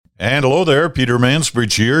And hello there, Peter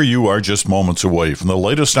Mansbridge here. You are just moments away from the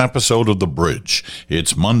latest episode of The Bridge.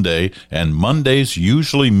 It's Monday, and Mondays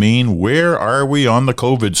usually mean where are we on the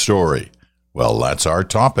COVID story? Well, that's our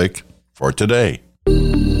topic for today.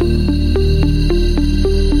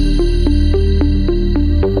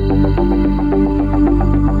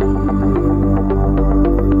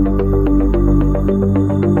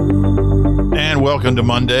 And welcome to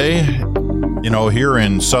Monday. You know, here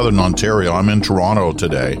in Southern Ontario, I'm in Toronto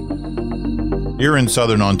today. Here in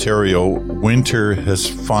Southern Ontario, winter has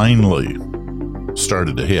finally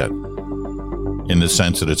started to hit in the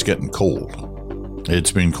sense that it's getting cold.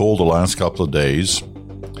 It's been cold the last couple of days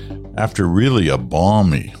after really a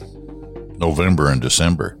balmy November and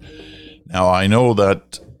December. Now, I know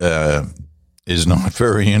that is not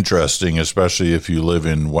very interesting, especially if you live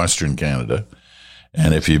in Western Canada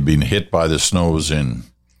and if you've been hit by the snows in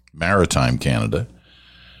Maritime Canada.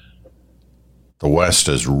 The West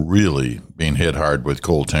has really been hit hard with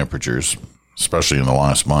cold temperatures, especially in the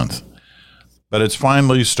last month. But it's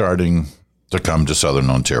finally starting to come to Southern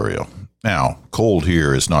Ontario. Now, cold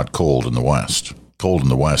here is not cold in the West. Cold in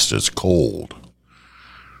the West is cold.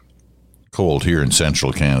 Cold here in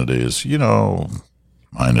Central Canada is,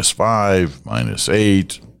 -5,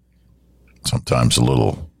 -8, sometimes a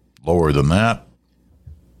little lower than that.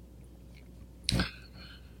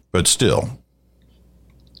 But still,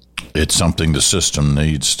 it's something the system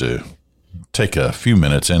needs to take a few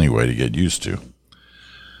minutes anyway to get used to.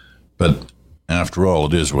 But after all,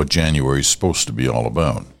 it is what January is supposed to be all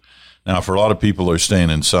about. Now, for a lot of people, they're staying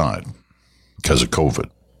inside because of COVID.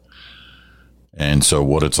 And so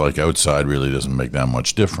what it's like outside really doesn't make that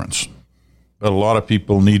much difference. But a lot of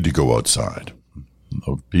people need to go outside.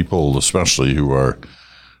 People, especially who are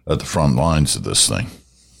at the front lines of this thing.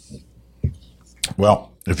 Well,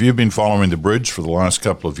 if you've been following The Bridge for the last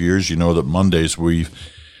couple of years, you know that Mondays we've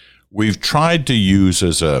tried to use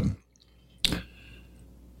as a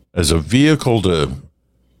vehicle to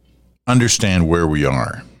understand where we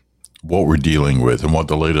are, what we're dealing with, and what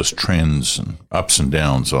the latest trends and ups and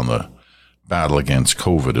downs on the battle against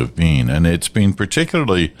COVID have been. And it's been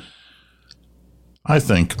particularly, I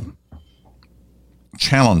think,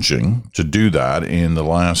 challenging to do that in the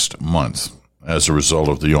last month as a result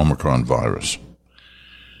of the Omicron virus.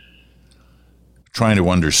 Trying to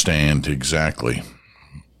understand exactly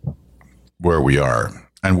where we are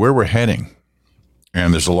and where we're heading.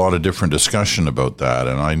 And there's a lot of different discussion about that.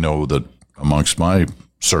 And I know that amongst my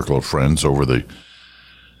circle of friends over the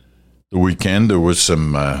weekend, there was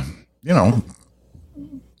some,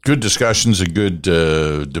 good discussions and good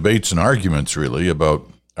debates and arguments, really, about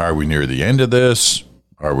are we near the end of this?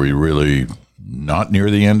 Are we really not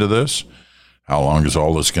near the end of this? How long is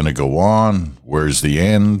all this going to go on? Where's the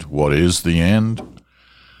end? What is the end?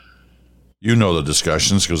 You know the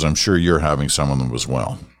discussions because I'm sure you're having some of them as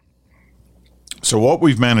well. So what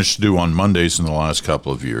we've managed to do on Mondays in the last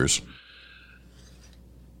couple of years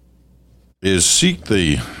is seek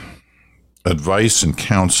the advice and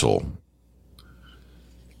counsel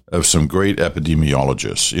of some great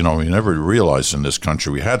epidemiologists. You know, we never realized in this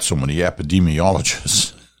country we had so many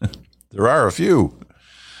epidemiologists. There are a few,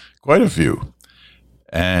 quite a few.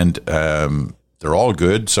 And they're all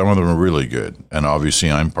good. Some of them are really good. And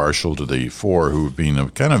obviously I'm partial to the four who have been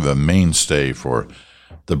kind of a mainstay for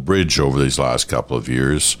The Bridge over these last couple of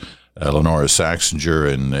years. Lenora Saxinger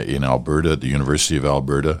in Alberta at the University of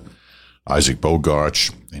Alberta. Isaac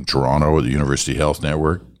Bogoch in Toronto at the University Health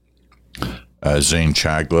Network. Zane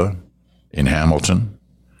Chagla in Hamilton.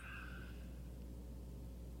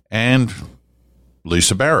 And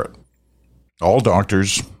Lisa Barrett. All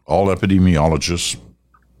doctors, all epidemiologists.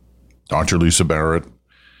 Dr. Lisa Barrett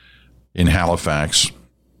in Halifax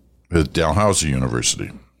at Dalhousie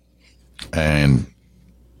University. And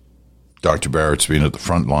Dr. Barrett's been at the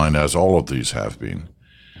front line, as all of these have been,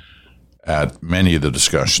 at many of the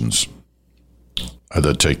discussions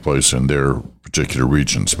that take place in their particular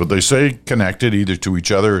regions. But they stay connected either to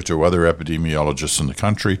each other or to other epidemiologists in the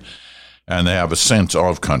country, and they have a sense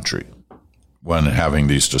of country when having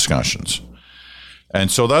these discussions. And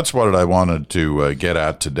so that's what I wanted to get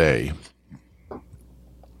at today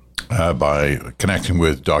by connecting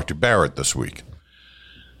with Dr. Barrett this week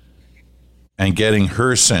and getting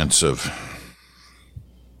her sense of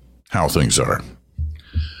how things are,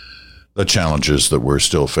 the challenges that we're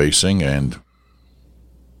still facing, and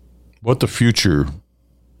what the future,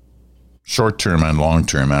 short-term and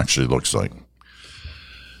long-term, actually looks like.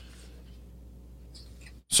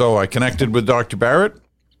 So I connected with Dr. Barrett,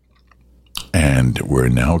 and we're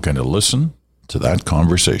now going to listen to that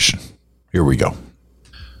conversation. Here we go.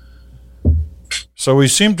 So we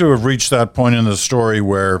seem to have reached that point in the story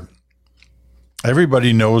where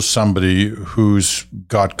everybody knows somebody who's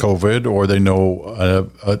got COVID, or they know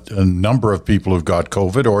a number of people who've got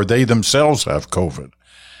COVID, or they themselves have COVID.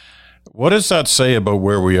 What does that say about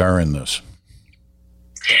where we are in this?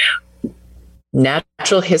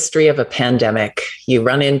 Natural history of a pandemic. You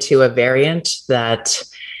run into a variant that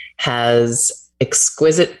has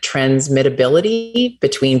exquisite transmittability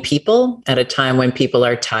between people at a time when people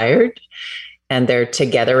are tired and they're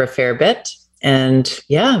together a fair bit. And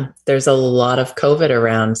yeah, there's a lot of COVID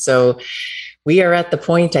around. So we are at the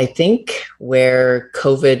point, I think, where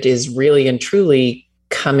COVID is really and truly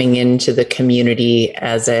coming into the community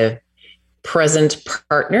as a present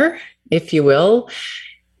partner, if you will.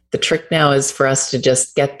 The trick now is for us to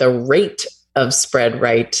just get the rate of spread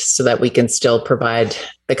right so that we can still provide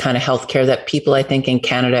the kind of healthcare that people, I think, in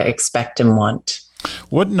Canada expect and want.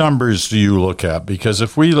 What numbers do you look at? Because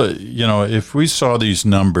if we saw these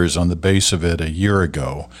numbers on the base of it a year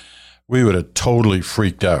ago, we would have totally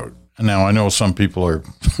freaked out. Now, I know some people are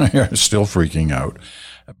still freaking out,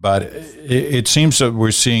 but it seems that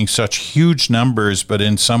we're seeing such huge numbers, but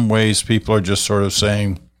in some ways people are just sort of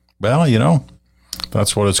saying, well,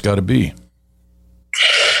 that's what it's got to be.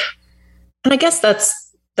 And I guess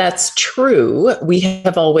that's true. We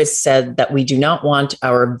have always said that we do not want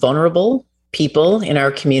our vulnerable people in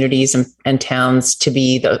our communities and towns to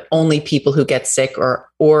be the only people who get sick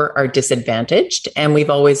or are disadvantaged. And we've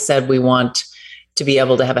always said we want to be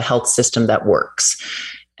able to have a health system that works.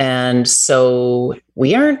 And so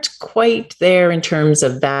we aren't quite there in terms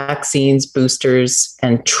of vaccines, boosters,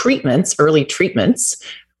 and treatments, early treatments.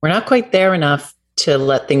 We're not quite there enough to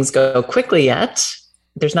let things go quickly yet.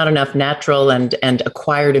 There's not enough natural and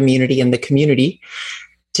acquired immunity in the community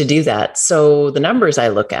to do that. So the numbers I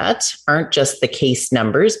look at aren't just the case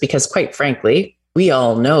numbers, because quite frankly, we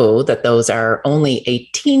all know that those are only a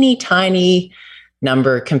teeny tiny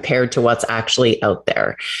number compared to what's actually out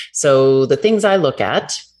there. So the things I look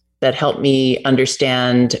at that help me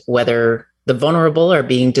understand whether the vulnerable are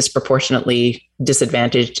being disproportionately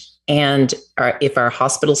disadvantaged and if our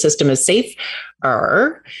hospital system is safe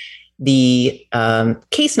are the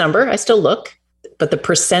case number. I still look, but the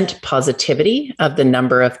percent positivity of the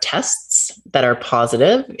number of tests that are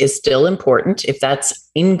positive is still important. If that's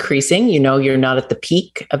increasing, you're not at the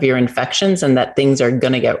peak of your infections and that things are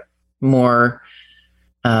going to get more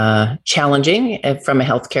challenging from a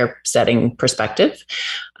healthcare setting perspective.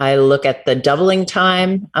 I look at the doubling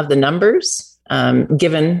time of the numbers,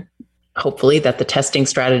 given hopefully that the testing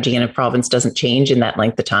strategy in a province doesn't change in that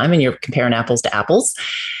length of time and you're comparing apples to apples.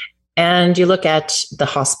 And you look at the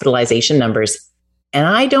hospitalization numbers. And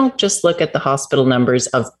I don't just look at the hospital numbers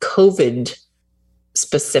of COVID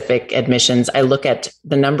specific admissions. I look at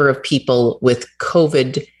the number of people with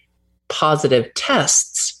COVID positive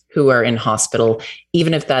tests who are in hospital,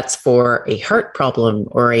 even if that's for a heart problem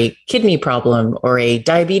or a kidney problem or a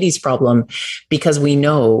diabetes problem, because we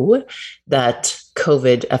know that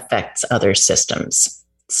COVID affects other systems.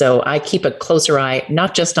 So I keep a closer eye,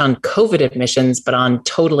 not just on COVID admissions, but on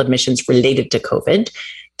total admissions related to COVID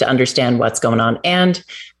to understand what's going on and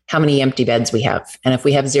how many empty beds we have. And if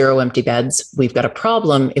we have 0 empty beds, we've got a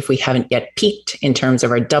problem if we haven't yet peaked in terms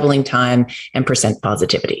of our doubling time and percent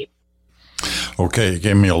positivity. Okay, you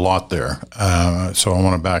gave me a lot there. So I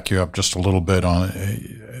want to back you up just a little bit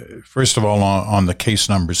on, first of all, on the case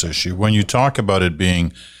numbers issue. When you talk about it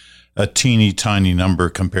being a teeny tiny number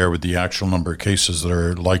compared with the actual number of cases that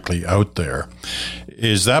are likely out there,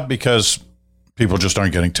 is that because people just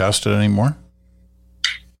aren't getting tested anymore?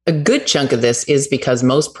 A good chunk of this is because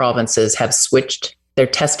most provinces have switched their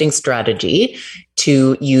testing strategy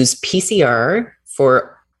to use PCR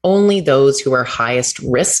for only those who are highest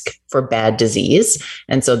risk for bad disease.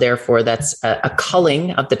 And so therefore that's a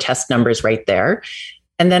culling of the test numbers right there.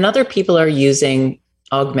 And then other people are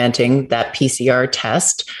augmenting that PCR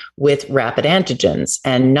test with rapid antigens.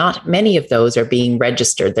 And not many of those are being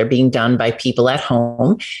registered. They're being done by people at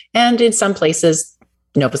home. And in some places,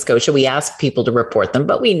 Nova Scotia, we ask people to report them,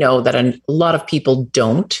 but we know that a lot of people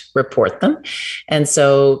don't report them. And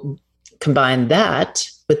so combine that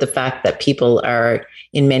with the fact that people are,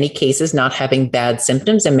 in many cases, not having bad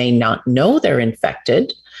symptoms and may not know they're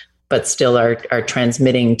infected, but still are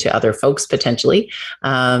transmitting to other folks potentially,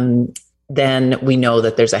 then we know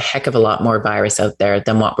that there's a heck of a lot more virus out there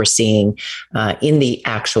than what we're seeing in the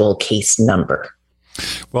actual case number.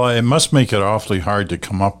 Well, it must make it awfully hard to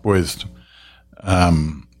come up with,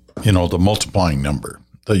 the multiplying number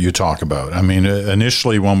that you talk about. I mean,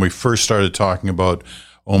 initially when we first started talking about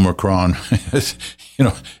Omicron,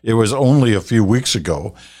 it was only a few weeks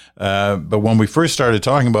ago. But when we first started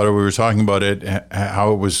talking about it, we were talking about it,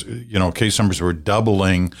 how it was, case numbers were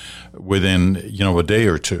doubling within, a day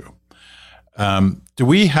or two. Do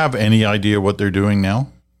we have any idea what they're doing now?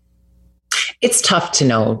 It's tough to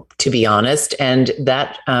know, to be honest. And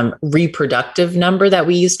that reproductive number that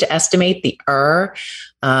we used to estimate, the R,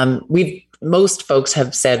 most folks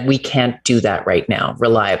have said we can't do that right now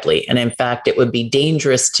reliably. And in fact, it would be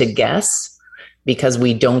dangerous to guess because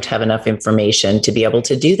we don't have enough information to be able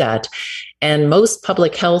to do that. And most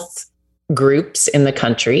public health groups in the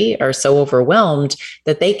country are so overwhelmed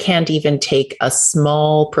that they can't even take a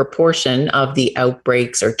small proportion of the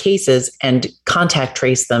outbreaks or cases and contact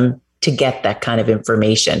trace them to get that kind of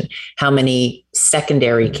information. How many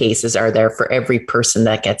secondary cases are there for every person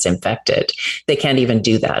that gets infected? They can't even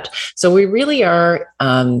do that. So we really are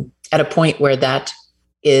at a point where that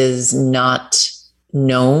is not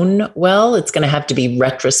known well. It's going to have to be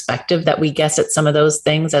retrospective that we guess at some of those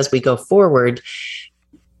things as we go forward.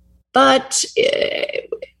 But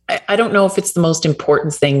I don't know if it's the most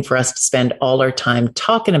important thing for us to spend all our time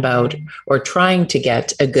talking about or trying to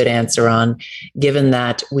get a good answer on, given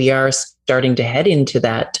that we are starting to head into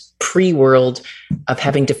that pre-world of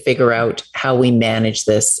having to figure out how we manage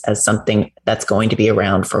this as something that's going to be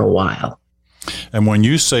around for a while. And when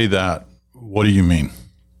you say that, what do you mean?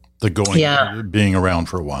 Being around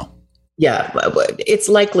for a while? Yeah, it's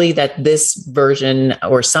likely that this version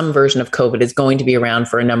or some version of COVID is going to be around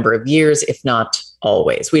for a number of years, if not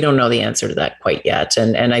always. We don't know the answer to that quite yet.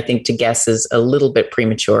 And I think to guess is a little bit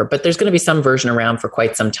premature, but there's going to be some version around for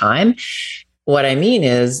quite some time. What I mean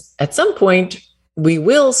is at some point, we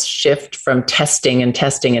will shift from testing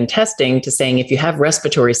to saying, if you have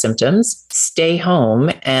respiratory symptoms, stay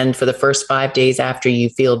home. And for the first 5 days after you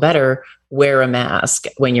feel better, wear a mask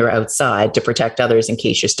when you're outside to protect others in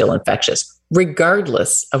case you're still infectious,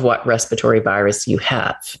 regardless of what respiratory virus you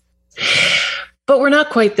have. But we're not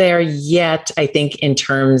quite there yet, I think, in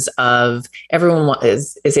terms of everyone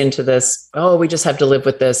is into this. Oh, we just have to live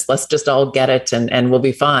with this. Let's just all get it and we'll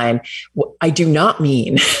be fine. I do not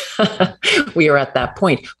mean we are at that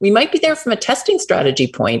point. We might be there from a testing strategy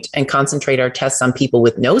point and concentrate our tests on people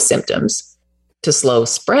with no symptoms to slow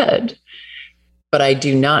spread. But I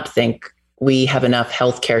do not think we have enough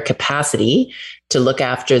healthcare capacity to look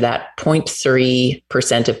after that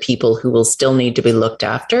 0.3% of people who will still need to be looked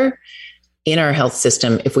after in our health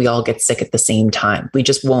system if we all get sick at the same time. We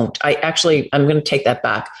just won't. I'm going to take that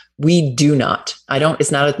back. We do not.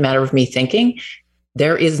 It's not a matter of me thinking.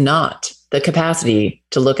 There is not the capacity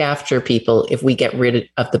to look after people if we get rid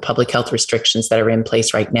of the public health restrictions that are in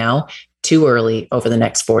place right now too early over the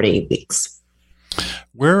next 4 to 8 weeks.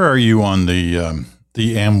 Where are you on the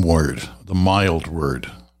M word, the mild word?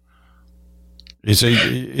 I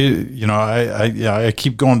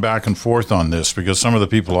keep going back and forth on this because some of the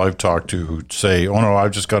people I've talked to who say, oh no, I've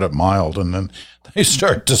just got it mild. And then they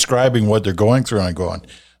start describing what they're going through and I'm going,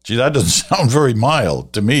 gee, that doesn't sound very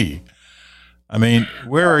mild to me. I mean,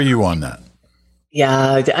 where are you on that?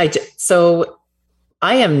 Yeah. So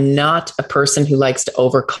I am not a person who likes to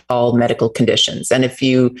overcall medical conditions. And if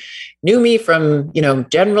you knew me from,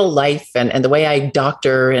 general life and the way I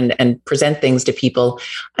doctor and present things to people,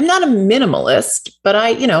 I'm not a minimalist, but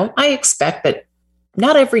I expect that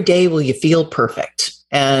not every day will you feel perfect.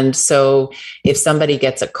 And so if somebody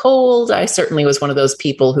gets a cold, I certainly was one of those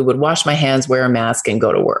people who would wash my hands, wear a mask, and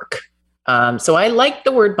go to work. So I like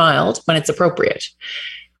the word mild when it's appropriate.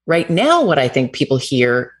 Right now, what I think people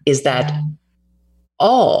hear is that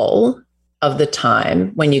all of the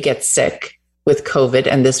time when you get sick with COVID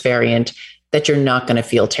and this variant, that you're not going to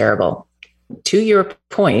feel terrible. To your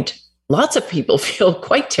point, lots of people feel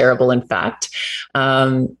quite terrible, in fact.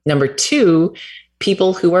 Number two,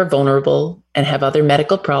 people who are vulnerable and have other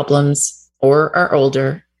medical problems or are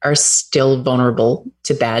older are still vulnerable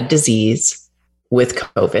to bad disease with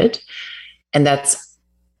COVID. And that's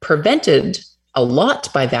prevented a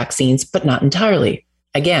lot by vaccines, but not entirely.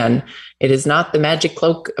 Again, it is not the magic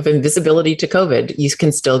cloak of invisibility to COVID. You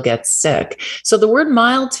can still get sick. So the word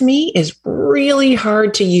mild to me is really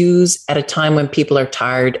hard to use at a time when people are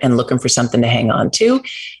tired and looking for something to hang on to.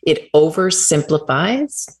 It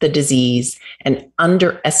oversimplifies the disease and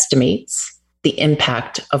underestimates the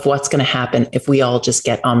impact of what's going to happen if we all just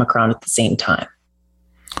get Omicron at the same time.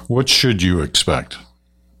 What should you expect?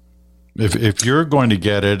 If you're going to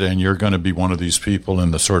get it and you're going to be one of these people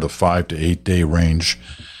in the sort of 5 to 8 day range,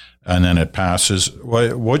 and then it passes,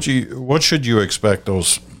 what should you expect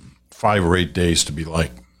those 5 or 8 days to be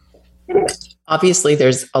like? Obviously,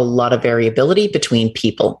 there's a lot of variability between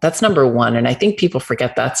people. That's number one. And I think people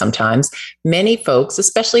forget that sometimes. Many folks,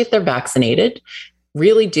 especially if they're vaccinated,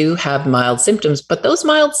 really do have mild symptoms, but those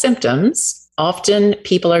mild symptoms, often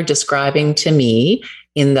people are describing to me,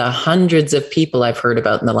 in the hundreds of people I've heard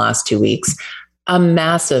about in the last 2 weeks, a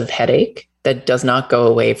massive headache that does not go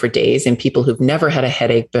away for days in people who've never had a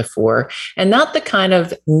headache before, and not the kind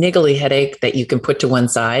of niggly headache that you can put to one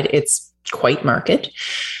side. It's quite marked.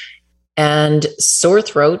 And sore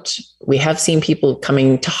throat, we have seen people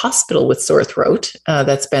coming to hospital with sore throat.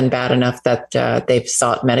 That's been bad enough that they've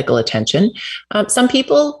sought medical attention. Some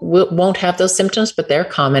people won't have those symptoms, but they're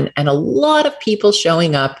common. And a lot of people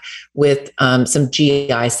showing up with some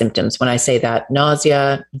GI symptoms. When I say that,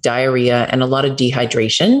 nausea, diarrhea, and a lot of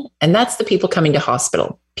dehydration. And that's the people coming to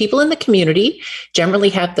hospital. People in the community generally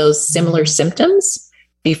have those similar symptoms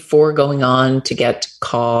before going on to get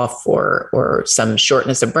cough or some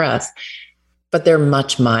shortness of breath, but they're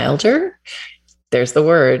much milder. There's the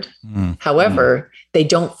word. However, they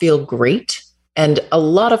don't feel great. And a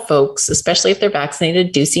lot of folks, especially if they're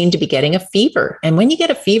vaccinated, do seem to be getting a fever. And when you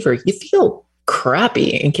get a fever, you feel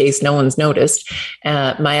crappy, in case no one's noticed.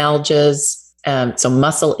 Myalgias, so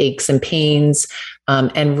muscle aches and pains,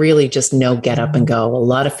 and really just no get up and go, a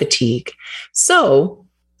lot of fatigue. So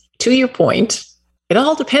to your point, it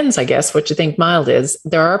all depends, I guess, what you think mild is.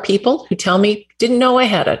 There are people who tell me, didn't know I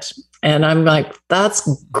had it. And I'm like, that's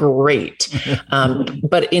great.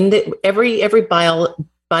 But in every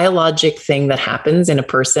biologic thing that happens in a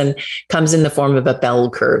person comes in the form of a bell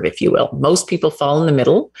curve, if you will. Most people fall in the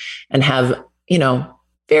middle and have,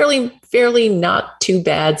 fairly not too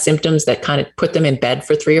bad symptoms that kind of put them in bed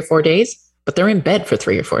for 3 or 4 days. But they're in bed for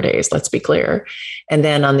 3 or 4 days, let's be clear. And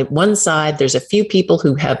then on the one side, there's a few people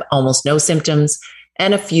who have almost no symptoms,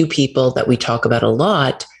 and a few people that we talk about a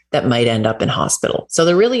lot that might end up in hospital. So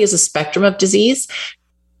there really is a spectrum of disease.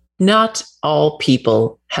 Not all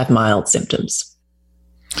people have mild symptoms.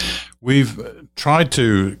 We've tried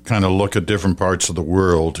to kind of look at different parts of the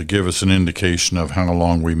world to give us an indication of how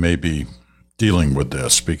long we may be dealing with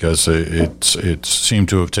this, because it seemed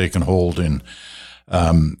to have taken hold in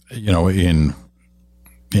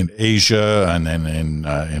Asia, and then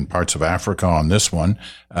in parts of Africa on this one,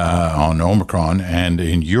 on Omicron, and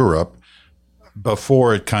in Europe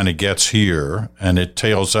before it kind of gets here, and it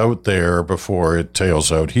tails out there before it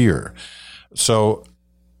tails out here. So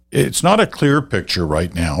it's not a clear picture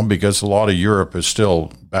right now, because a lot of Europe is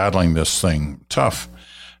still battling this thing tough.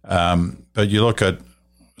 But you look at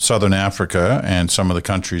Southern Africa and some of the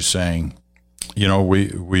countries saying,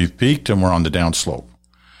 we've peaked and we're on the downslope.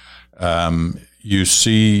 You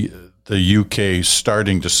see the UK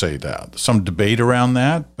starting to say that. Some debate around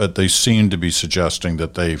that, but they seem to be suggesting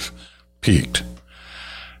that they've peaked.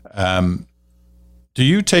 Do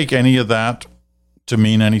you take any of that to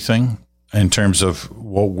mean anything in terms of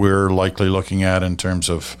what we're likely looking at in terms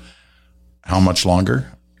of how much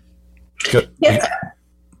longer? Yeah.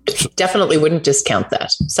 Definitely wouldn't discount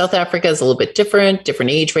that. South Africa is a little bit different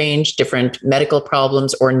age range, different medical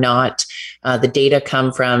problems or not. The data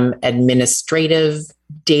come from administrative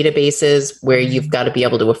databases where you've got to be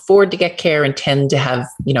able to afford to get care and tend to have,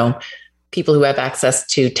 people who have access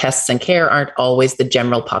to tests and care aren't always the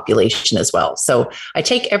general population as well. So I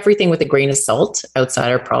take everything with a grain of salt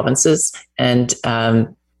outside our provinces and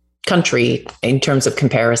country in terms of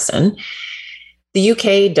comparison. The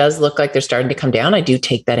UK does look like they're starting to come down. I do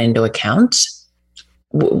take that into account.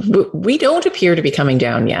 We don't appear to be coming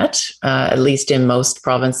down yet. At least in most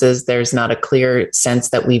provinces, there's not a clear sense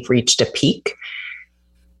that we've reached a peak.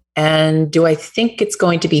 And do I think it's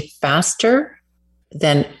going to be faster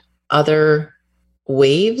than other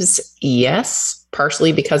waves? Yes,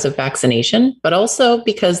 partially because of vaccination, but also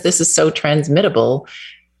because this is so transmittable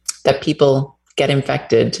that people get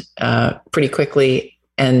infected pretty quickly,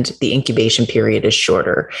 and the incubation period is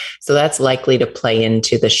shorter. So that's likely to play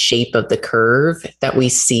into the shape of the curve that we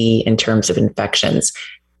see in terms of infections.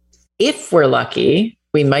 If we're lucky,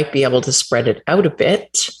 we might be able to spread it out a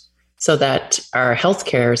bit so that our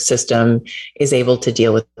healthcare system is able to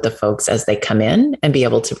deal with the folks as they come in and be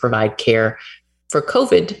able to provide care for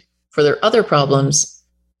COVID, for their other problems,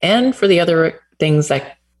 and for the other things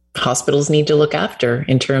that hospitals need to look after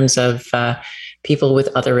in terms of people with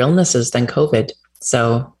other illnesses than COVID.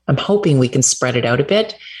 So I'm hoping we can spread it out a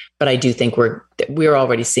bit, but I do think we're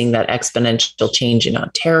already seeing that exponential change in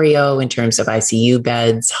Ontario in terms of ICU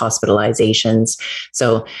beds, hospitalizations.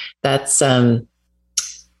 So that's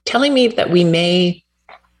telling me that we may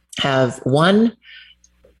have, one,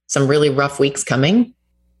 some really rough weeks coming,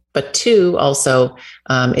 but two, also,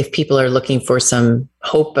 if people are looking for some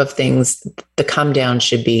hope of things, the come down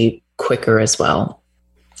should be quicker as well.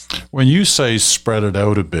 When you say spread it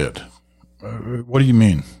out a bit, what do you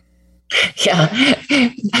mean? Yeah.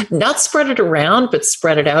 Not spread it around, but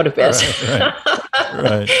spread it out a bit.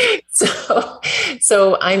 Right.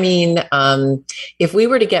 So I mean, if we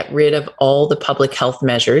were to get rid of all the public health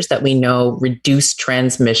measures that we know reduce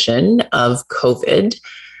transmission of COVID,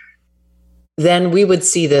 then we would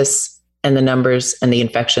see this and the numbers and the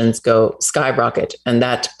infections go skyrocket. And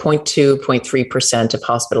that 0.2, 0.3% of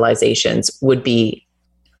hospitalizations would be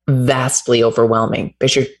vastly overwhelming,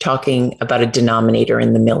 because you're talking about a denominator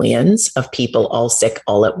in the millions of people all sick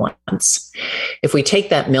all at once. If we take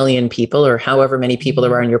that million people, or however many people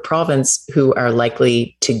there are in your province who are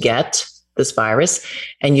likely to get this virus,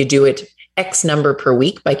 and you do it X number per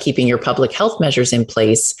week by keeping your public health measures in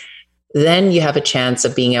place, then you have a chance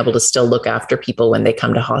of being able to still look after people when they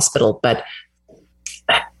come to hospital. But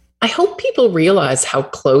I hope people realize how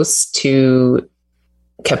close to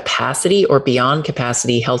capacity or beyond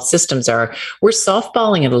capacity health systems are. We're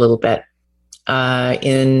softballing it a little bit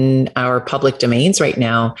in our public domains right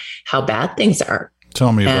now, how bad things are.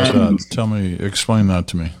 Tell me about that. Explain that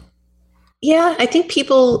to me. Yeah, I think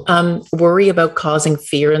people worry about causing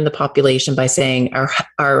fear in the population by saying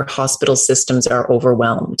our hospital systems are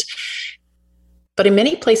overwhelmed. But in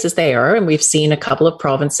many places they are, and we've seen a couple of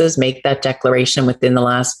provinces make that declaration within the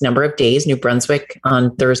last number of days. New Brunswick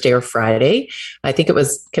on Thursday or Friday. I think it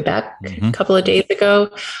was Quebec a couple of days ago.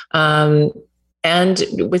 And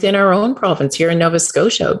within our own province here in Nova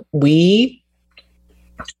Scotia, there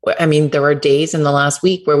are days in the last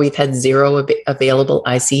week where we've had 0 available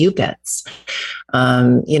ICU beds.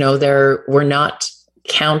 We're not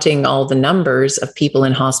counting all the numbers of people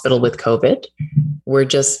in hospital with COVID. We're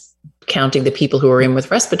just counting the people who are in with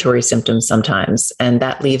respiratory symptoms sometimes. And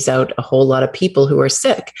that leaves out a whole lot of people who are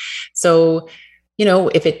sick. So,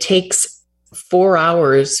 if it takes 4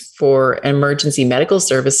 hours for emergency medical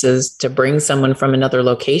services to bring someone from another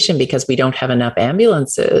location because we don't have enough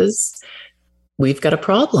ambulances, we've got a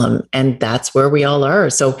problem. And that's where we all are.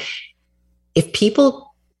 So if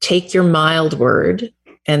people take your mild word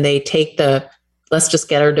and they take the let's just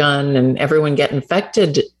get her done and everyone get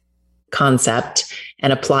infected concept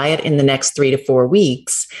and apply it in the next 3 to 4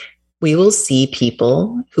 weeks, we will see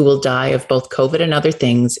people who will die of both COVID and other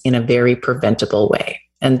things in a very preventable way.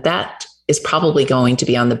 And that is probably going to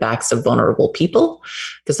be on the backs of vulnerable people,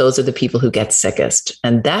 because those are the people who get sickest.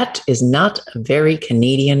 And that is not a very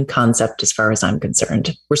Canadian concept as far as I'm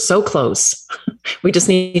concerned. We're so close. We just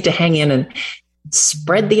need to hang in and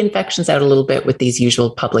spread the infections out a little bit with these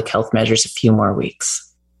usual public health measures a few more weeks.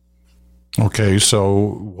 Okay,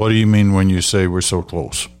 so what do you mean when you say we're so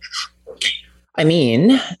close? I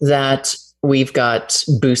mean that we've got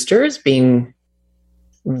boosters being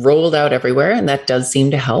rolled out everywhere, and that does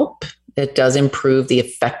seem to help. It does improve the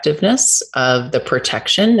effectiveness of the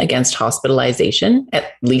protection against hospitalization,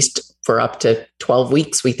 at least for up to 12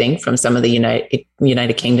 weeks, we think, from some of the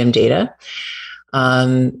United Kingdom data.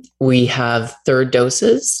 We have third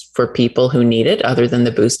doses for people who need it other than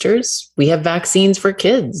the boosters. We have vaccines for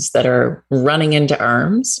kids that are running into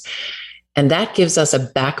arms. And that gives us a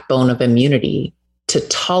backbone of immunity to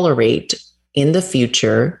tolerate in the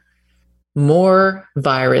future more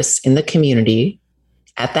virus in the community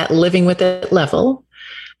at that living with it level,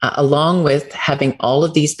 along with having all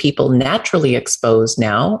of these people naturally exposed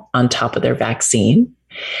now on top of their vaccine.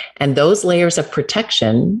 And those layers of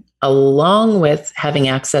protection, along with having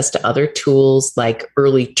access to other tools like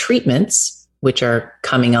early treatments, which are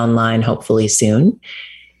coming online hopefully soon.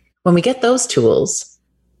 When we get those tools,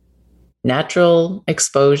 natural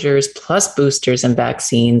exposures plus boosters and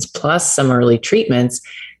vaccines plus some early treatments,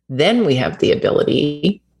 then we have the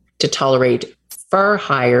ability to tolerate far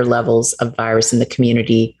higher levels of virus in the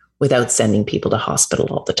community without sending people to hospital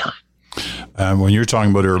all the time. When you're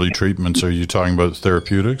talking about early treatments, are you talking about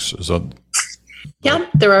therapeutics? Is that? Yeah,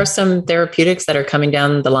 there are some therapeutics that are coming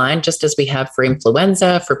down the line, just as we have for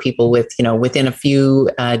influenza, for people with, within a few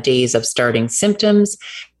days of starting symptoms,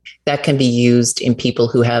 that can be used in people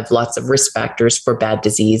who have lots of risk factors for bad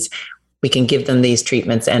disease. We can give them these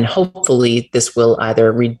treatments, and hopefully this will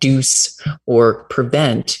either reduce or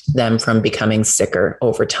prevent them from becoming sicker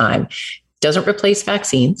over time. Doesn't replace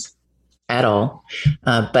vaccines at all,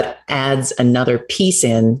 but adds another piece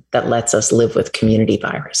in that lets us live with community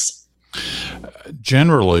virus.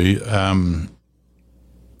 Generally,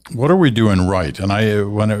 what are we doing right?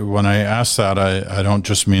 And when I ask that, I don't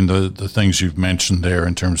just mean the things you've mentioned there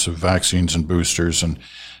in terms of vaccines and boosters and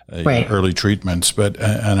right. early treatments, but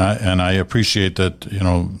and I appreciate that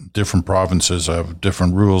different provinces have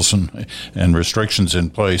different rules and restrictions in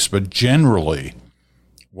place. But generally,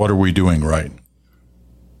 what are we doing right?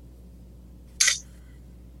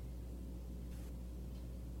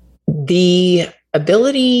 The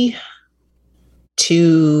ability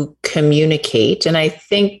to communicate. And I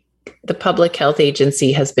think the Public Health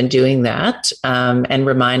Agency has been doing that, and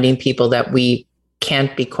reminding people that we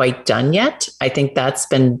can't be quite done yet. I think that's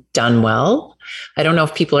been done well. I don't know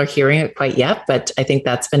if people are hearing it quite yet, but I think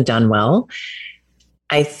that's been done well.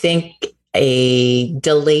 I think a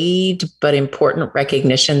delayed but important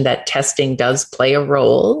recognition that testing does play a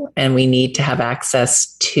role, and we need to have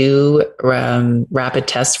access to rapid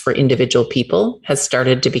tests for individual people has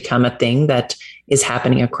started to become a thing that is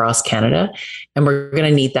happening across Canada. And we're going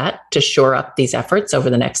to need that to shore up these efforts over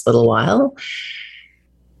the next little while.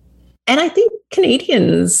 And I think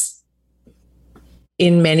Canadians,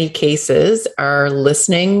 in many cases, are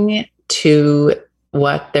listening to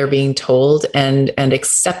what they're being told and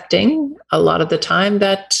accepting a lot of the time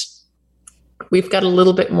that we've got a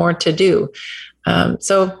little bit more to do.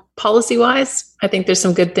 So policy-wise, I think there's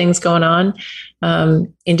some good things going on.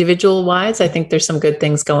 Individual-wise, I think there's some good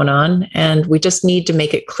things going on. And we just need to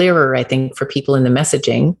make it clearer, I think, for people in the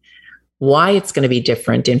messaging, why it's going to be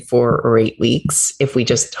different in 4 or 8 weeks if we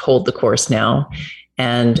just hold the course now,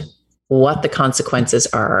 and what the consequences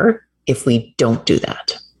are if we don't do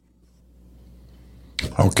that.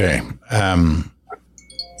 Okay.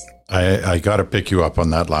 I got to pick you up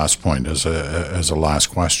on that last point as a last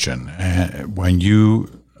question. When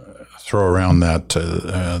you throw around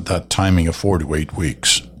that timing of 4 to 8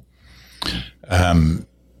 weeks,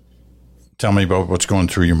 tell me about what's going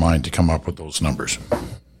through your mind to come up with those numbers.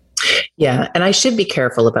 Yeah, and I should be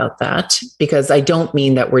careful about that, because I don't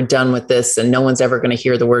mean that we're done with this and no one's ever going to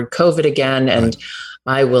hear the word COVID again. And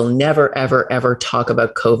right. I will never, ever, ever talk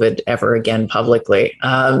about COVID ever again publicly.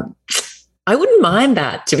 I wouldn't mind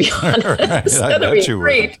that, to be honest. That'd be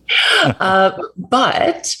great.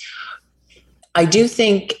 But I do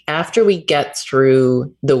think after we get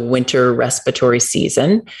through the winter respiratory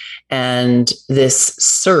season and this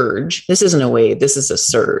surge, this isn't a wave, this is a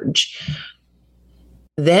surge,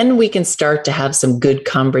 then we can start to have some good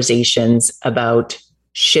conversations about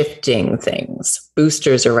shifting things.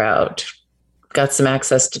 Boosters are out, got some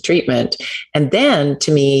access to treatment. And then,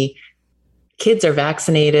 to me, kids are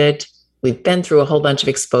vaccinated. We've been through a whole bunch of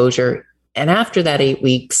exposure. And after that 8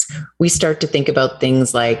 weeks, we start to think about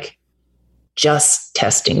things like just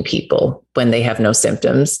testing people when they have no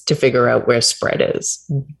symptoms to figure out where spread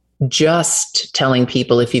is. Just telling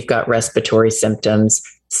people, if you've got respiratory symptoms,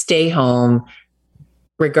 stay home,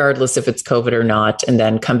 regardless if it's COVID or not, and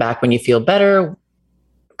then come back when you feel better.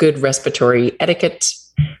 Good respiratory etiquette.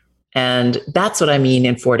 And that's what I mean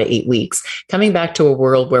in 4 to 8 weeks. Coming back to a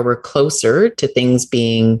world where we're closer to things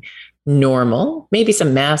being normal. Maybe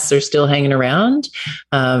some masks are still hanging around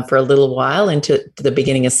for a little while into the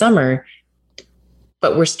beginning of summer.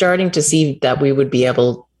 But we're starting to see that we would be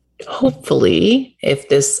able, hopefully, if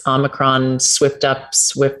this Omicron swift up,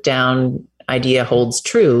 swift down idea holds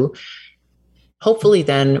true, hopefully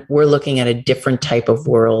then we're looking at a different type of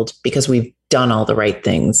world because we've done all the right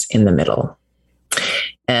things in the middle.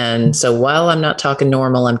 And so while I'm not talking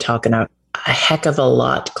normal, I'm talking a heck of a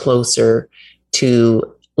lot closer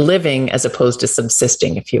to living as opposed to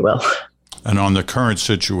subsisting, if you will. And on the current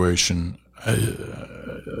situation,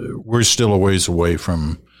 we're still a ways away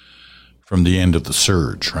from the end of the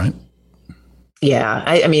surge, right? Yeah.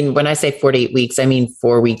 I mean, when I say 4 to 8 weeks, I mean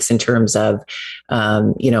 4 weeks in terms of,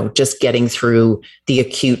 just getting through the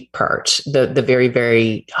acute part, the very,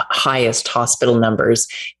 very highest hospital numbers.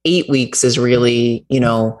 8 weeks is really,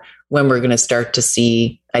 when we're going to start to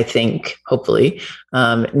see, I think, hopefully,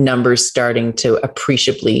 numbers starting to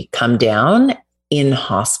appreciably come down in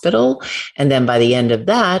hospital. And then by the end of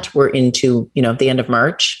that, we're into, the end of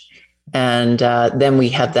March. And then we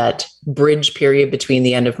have that bridge period between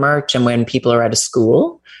the end of March and when people are out of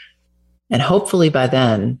school. And hopefully by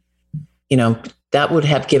then, that would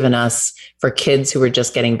have given us, for kids who are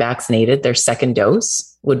just getting vaccinated, their second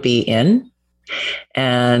dose would be in.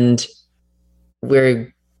 And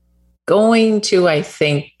we're going to, I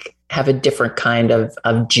think, have a different kind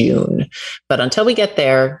of June. But until we get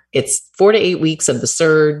there, it's 4 to 8 weeks of the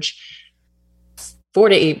surge,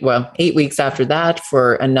 8 weeks after that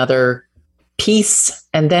for another piece.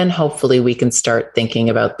 And then hopefully we can start thinking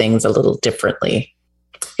about things a little differently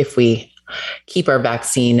if we keep our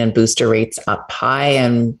vaccine and booster rates up high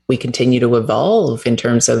and we continue to evolve in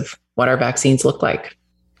terms of what our vaccines look like.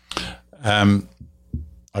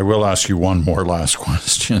 I will ask you one more last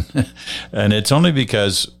question. And it's only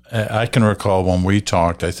because I can recall when we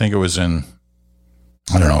talked, I think it was in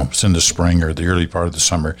the spring or the early part of the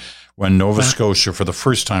summer, when Nova Scotia for the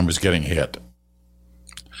first time was getting hit.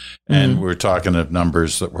 And we're talking of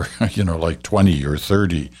numbers that were, like 20 or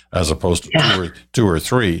 30 as opposed to two or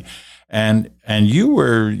three. and you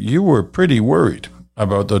were pretty worried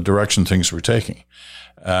about the direction things were taking.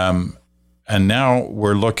 And now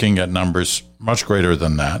we're looking at numbers much greater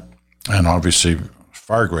than that, and obviously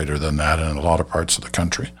far greater than that in a lot of parts of the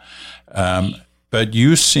country. But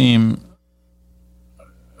you seem,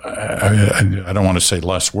 I don't want to say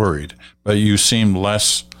less worried, but you seem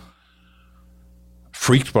less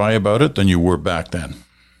freaked by about it than you were back then.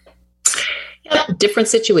 Yeah, different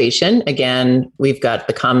situation. Again, we've got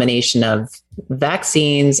the combination of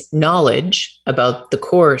vaccines, knowledge about the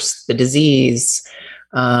course, the disease,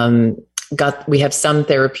 we have some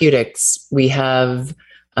therapeutics. We have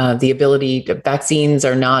the ability vaccines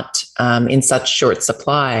are not in such short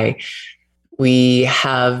supply. We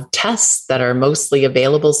have tests that are mostly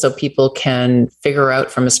available so people can figure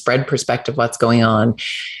out from a spread perspective what's going on.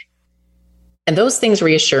 And those things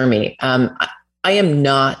reassure me. I am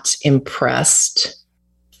not impressed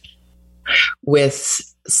with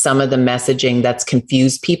some of the messaging that's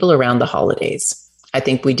confused people around the holidays. I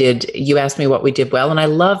think you asked me what we did well, and I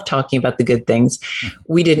love talking about the good things.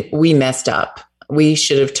 We messed up. We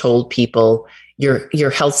should have told people your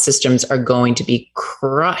health systems are going to be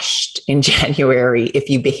crushed in January if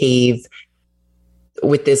you behave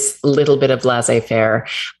with this little bit of laissez-faire.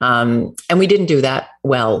 And we didn't do that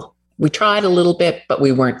well. We tried a little bit, but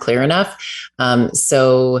we weren't clear enough.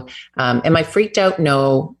 So am I freaked out?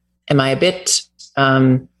 No. Am I a bit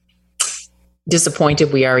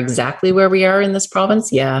disappointed we are exactly where we are in this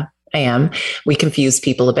province? Yeah, I am. We confuse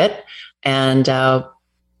people a bit. And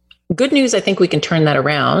good news, I think we can turn that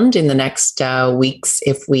around in the next weeks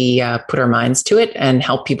if we put our minds to it and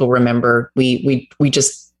help people remember we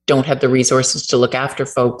just don't have the resources to look after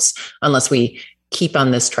folks unless we keep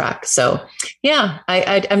on this track. So yeah,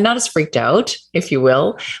 I'm not as freaked out, if you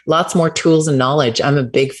will. Lots more tools and knowledge. I'm a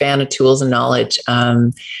big fan of tools and knowledge.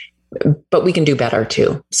 But we can do better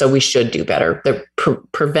too. So we should do better. The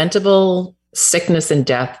preventable sickness and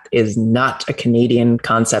death is not a Canadian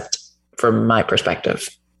concept from my perspective.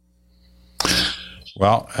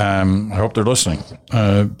 Well, I hope they're listening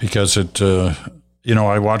because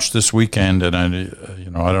I watched this weekend, and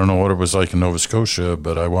I don't know what it was like in Nova Scotia,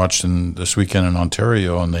 but I watched this weekend in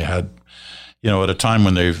Ontario, and they had, at a time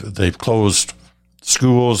when they've closed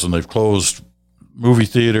schools and they've closed movie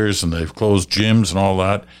theaters and they've closed gyms and all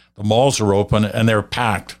that. The malls are open and they're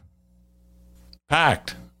packed.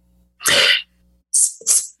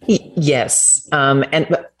 Yes.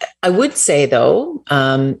 And I would say, though,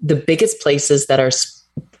 the biggest places that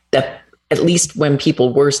at least when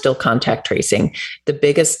people were still contact tracing, the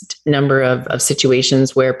biggest number of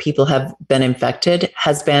situations where people have been infected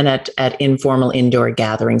has been at informal indoor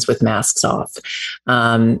gatherings with masks off.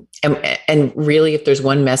 And really, if there's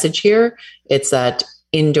one message here, it's that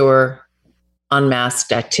indoor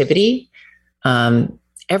unmasked activity.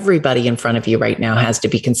 Everybody in front of you right now has to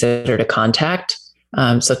be considered a contact.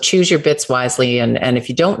 So choose your bits wisely. And if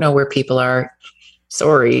you don't know where people are,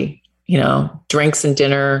 sorry, drinks and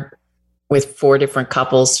dinner with 4 different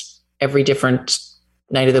couples every different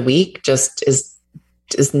night of the week just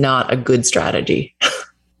is not a good strategy.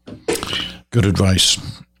 Good advice.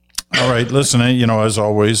 All right, listen, as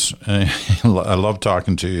always, I love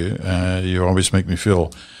talking to you. You always make me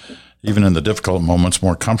feel, even in the difficult moments,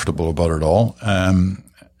 more comfortable about it all. And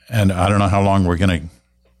I don't know how long we're going to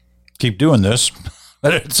keep doing this,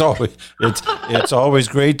 but it's always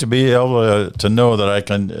great to be able to know that I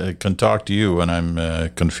can talk to you when I'm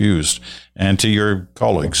confused, and to your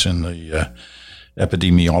colleagues in the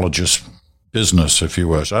epidemiologist business, if you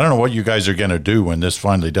wish. I don't know what you guys are going to do when this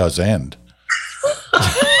finally does end.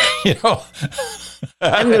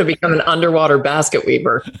 I'm going to become an underwater basket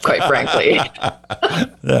weaver, quite frankly. Yeah,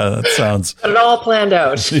 that sounds... Got it all planned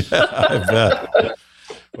out. Yeah, I bet.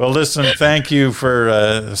 Well, listen, thank you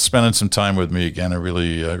for spending some time with me again. I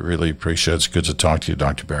really appreciate it. It's good to talk to you,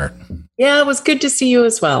 Dr. Barrett. Yeah, it was good to see you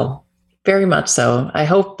as well. Very much so. I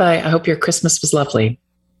hope your Christmas was lovely.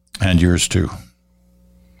 And yours too.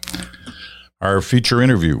 Our feature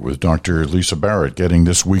interview with Dr. Lisa Barrett, getting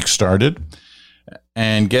this week started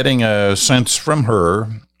and getting a sense from her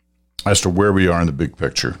as to where we are in the big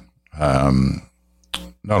picture, not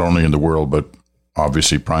only in the world, but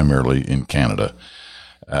obviously primarily in Canada.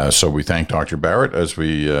 So we thank Dr. Barrett, as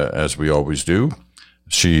we always do.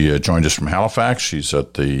 She joined us from Halifax. She's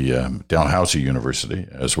at the Dalhousie University,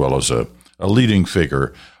 as well as a leading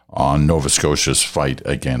figure on Nova Scotia's fight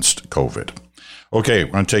against COVID. Okay,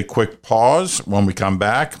 we're going to take a quick pause. When we come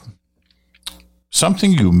back,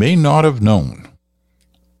 something you may not have known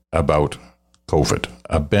about COVID,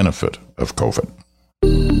 a benefit of COVID.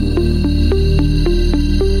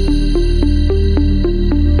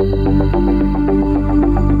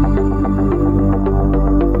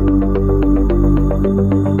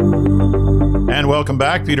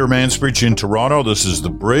 back. Peter Mansbridge in Toronto. This is The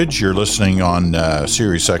Bridge. You're listening on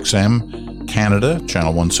Sirius XM Canada,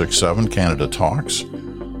 Channel 167, Canada Talks,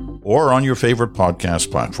 or on your favorite podcast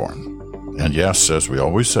platform. And yes, as we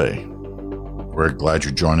always say, we're glad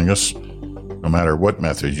you're joining us, no matter what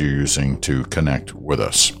method you're using to connect with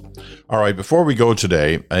us. All right, before we go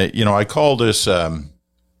today, I call this a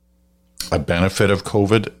benefit of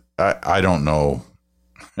COVID. I don't know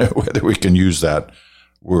whether we can use that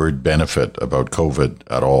word benefit about COVID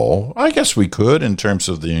at all. I guess we could, in terms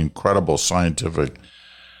of the incredible scientific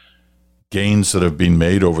gains that have been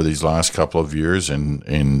made over these last couple of years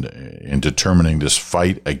in determining this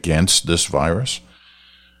fight against this virus.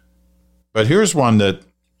 But here's one that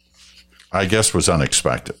I guess was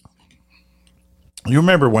unexpected. You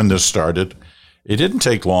remember when this started? It didn't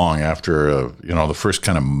take long after, the first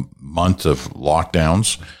kind of month of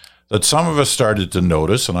lockdowns that some of us started to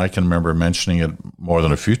notice, and I can remember mentioning it more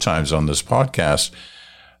than a few times on this podcast,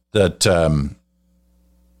 that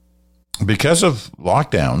because of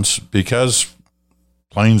lockdowns, because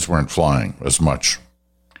planes weren't flying as much,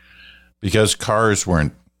 because cars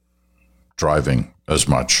weren't driving as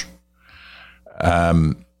much,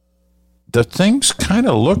 that things kind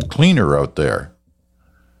of look cleaner out there.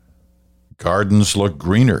 Gardens looked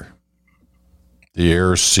greener. The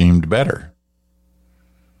air seemed better.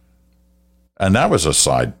 And that was a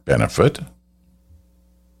side benefit.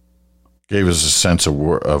 Gave us a sense of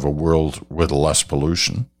a world with less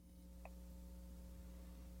pollution.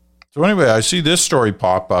 So anyway, I see this story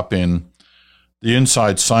pop up in the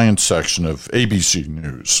Inside Science section of ABC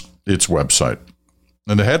News, its website.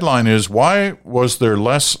 And the headline is, "Why was there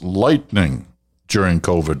less lightning during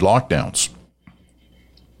COVID lockdowns?"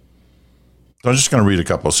 So I'm just going to read a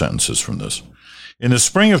couple of sentences from this. In the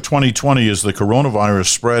spring of 2020, as the coronavirus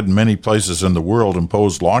spread in many places in the world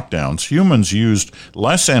imposed lockdowns, humans used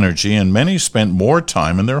less energy and many spent more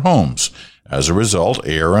time in their homes. As a result,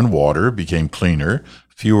 air and water became cleaner,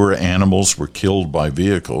 fewer animals were killed by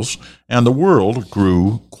vehicles, and the world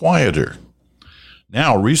grew quieter.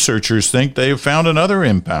 Now, researchers think they have found another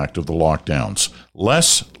impact of the lockdowns: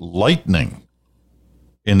 less lightning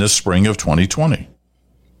in the spring of 2020.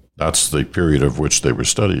 That's the period of which they were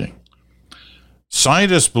studying.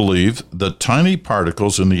 Scientists believe that tiny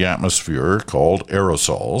particles in the atmosphere, called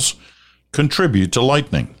aerosols, contribute to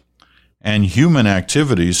lightning, and human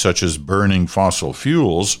activities such as burning fossil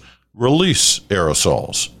fuels release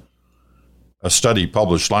aerosols. A study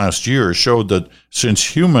published last year showed that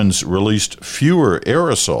since humans released fewer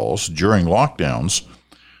aerosols during lockdowns,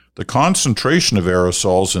 the concentration of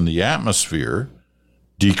aerosols in the atmosphere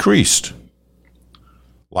decreased.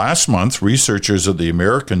 Last month, researchers at the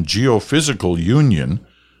American Geophysical Union,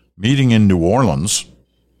 meeting in New Orleans,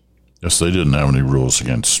 yes, they didn't have any rules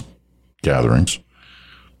against gatherings,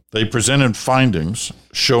 they presented findings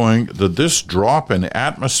showing that this drop in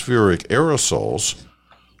atmospheric aerosols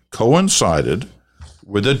coincided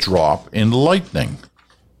with a drop in lightning.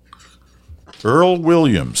 Earl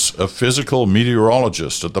Williams, a physical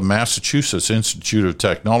meteorologist at the Massachusetts Institute of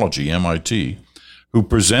Technology, MIT, who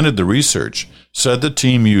presented the research, said the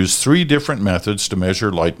team used 3 different methods to measure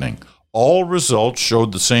lightning. All results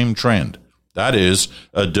showed the same trend. That is,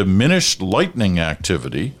 a diminished lightning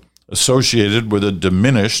activity associated with a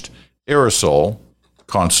diminished aerosol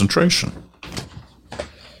concentration.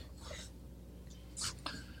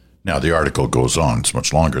 Now, the article goes on. It's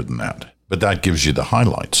much longer than that, but that gives you the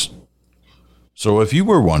highlights. So if you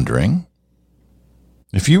were wondering,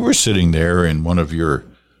 if you were sitting there in one of your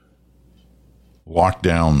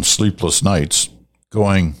lockdown sleepless nights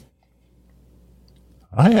going,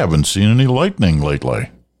 I haven't seen any lightning lately.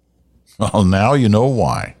 Well, now you know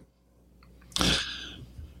why.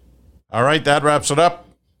 All right, that wraps it up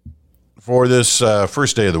for this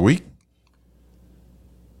first day of the week.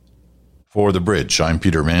 For The Bridge, I'm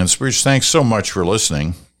Peter Mansbridge. Thanks so much for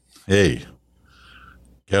listening. Hey,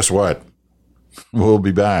 guess what? We'll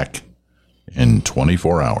be back in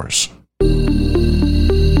 24 hours.